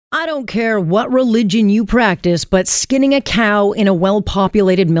I don't care what religion you practice, but skinning a cow in a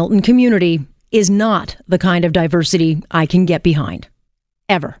well-populated Milton community is not the kind of diversity I can get behind.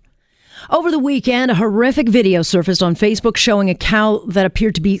 Ever. Over the weekend, a horrific video surfaced on Facebook showing a cow that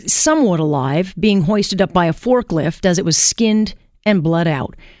appeared to be somewhat alive being hoisted up by a forklift as it was skinned and bled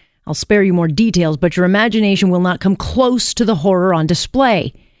out. I'll spare you more details, but your imagination will not come close to the horror on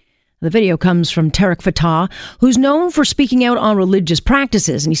display. The video comes from Tarek Fatah, who's known for speaking out on religious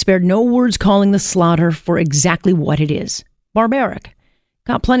practices, and he spared no words calling the slaughter for exactly what it is. Barbaric.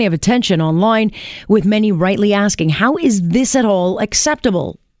 Got plenty of attention online, with many rightly asking, how is this at all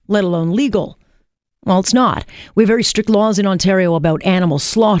acceptable, let alone legal? Well, it's not. We have very strict laws in Ontario about animal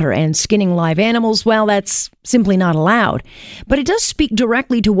slaughter, and skinning live animals, well, that's simply not allowed. But it does speak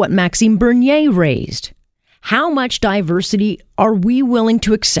directly to what Maxime Bernier raised. How much diversity are we willing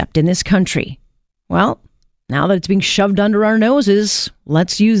to accept in this country? Well, now that it's being shoved under our noses,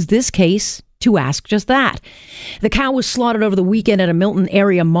 let's use this case to ask just that. The cow was slaughtered over the weekend at a Milton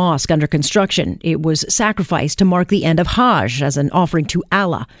area mosque under construction. It was sacrificed to mark the end of Hajj as an offering to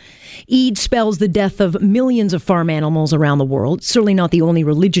Allah. Eid spells the death of millions of farm animals around the world. Certainly not the only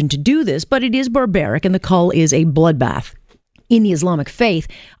religion to do this, but it is barbaric and the cull is a bloodbath. In the Islamic faith,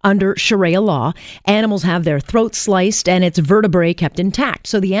 under Sharia law, animals have their throats sliced and its vertebrae kept intact.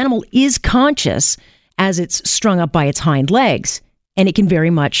 So the animal is conscious as it's strung up by its hind legs, and it can very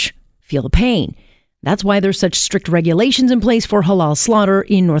much feel the pain. That's why there's such strict regulations in place for halal slaughter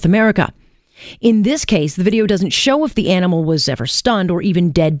in North America. In this case, the video doesn't show if the animal was ever stunned or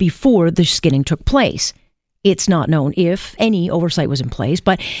even dead before the skinning took place. It's not known if any oversight was in place,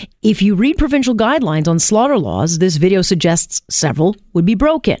 but if you read provincial guidelines on slaughter laws, this video suggests several would be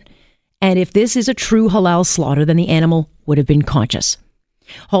broken. And if this is a true halal slaughter, then the animal would have been conscious.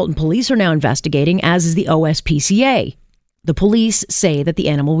 Halton police are now investigating, as is the OSPCA. The police say that the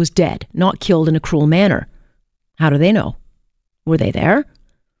animal was dead, not killed in a cruel manner. How do they know? Were they there?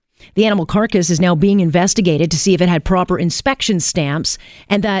 The animal carcass is now being investigated to see if it had proper inspection stamps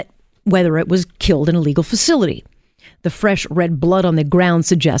and that whether it was killed in a legal facility. The fresh red blood on the ground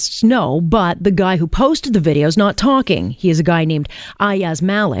suggests no, but the guy who posted the video is not talking. He is a guy named Ayaz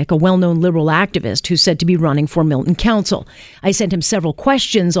Malik, a well-known Liberal activist who's said to be running for Milton Council. I sent him several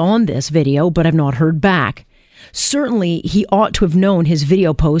questions on this video, but I've not heard back. Certainly, he ought to have known his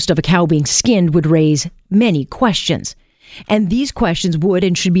video post of a cow being skinned would raise many questions. And these questions would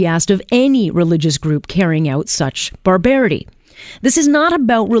and should be asked of any religious group carrying out such barbarity. This is not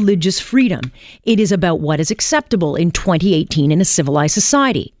about religious freedom. It is about what is acceptable in 2018 in a civilized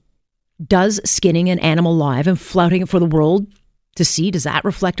society. Does skinning an animal live and flouting it for the world to see, does that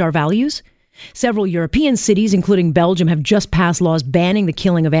reflect our values? Several European cities, including Belgium, have just passed laws banning the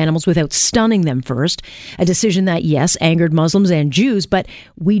killing of animals without stunning them first. A decision that, yes, angered Muslims and Jews, but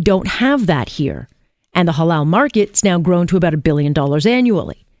we don't have that here. And the halal market's now grown to about $1 billion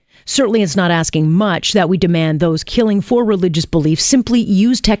annually. Certainly it's not asking much that we demand those killing for religious beliefs simply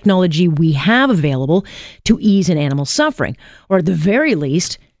use technology we have available to ease an animal's suffering, or at the very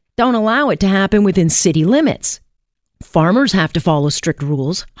least, don't allow it to happen within city limits. Farmers have to follow strict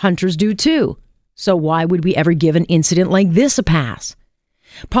rules. Hunters do too. So why would we ever give an incident like this a pass?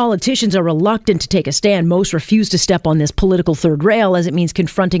 Politicians are reluctant to take a stand. Most refuse to step on this political third rail as it means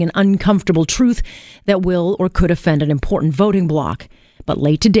confronting an uncomfortable truth that will or could offend an important voting bloc. But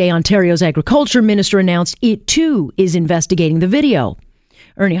late today, Ontario's Agriculture Minister announced it too is investigating the video.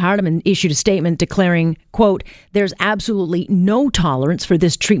 Ernie Hardeman issued a statement declaring, quote, "There's absolutely no tolerance for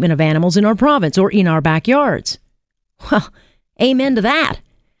this treatment of animals in our province or in our backyards." Well, amen to that.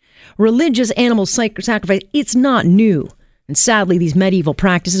 Religious animal sacrifice, it's not new. And sadly, these medieval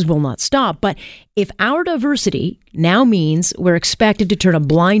practices will not stop. But if our diversity now means we're expected to turn a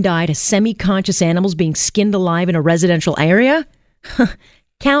blind eye to semi-conscious animals being skinned alive in a residential area,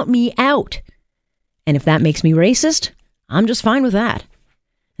 count me out. And if that makes me racist, I'm just fine with that.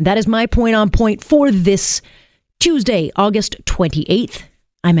 And that is my point on point for this Tuesday, August 28th.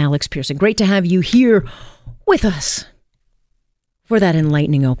 I'm Alex Pearson. Great to have you here with us for that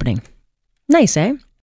enlightening opening. Nice, eh?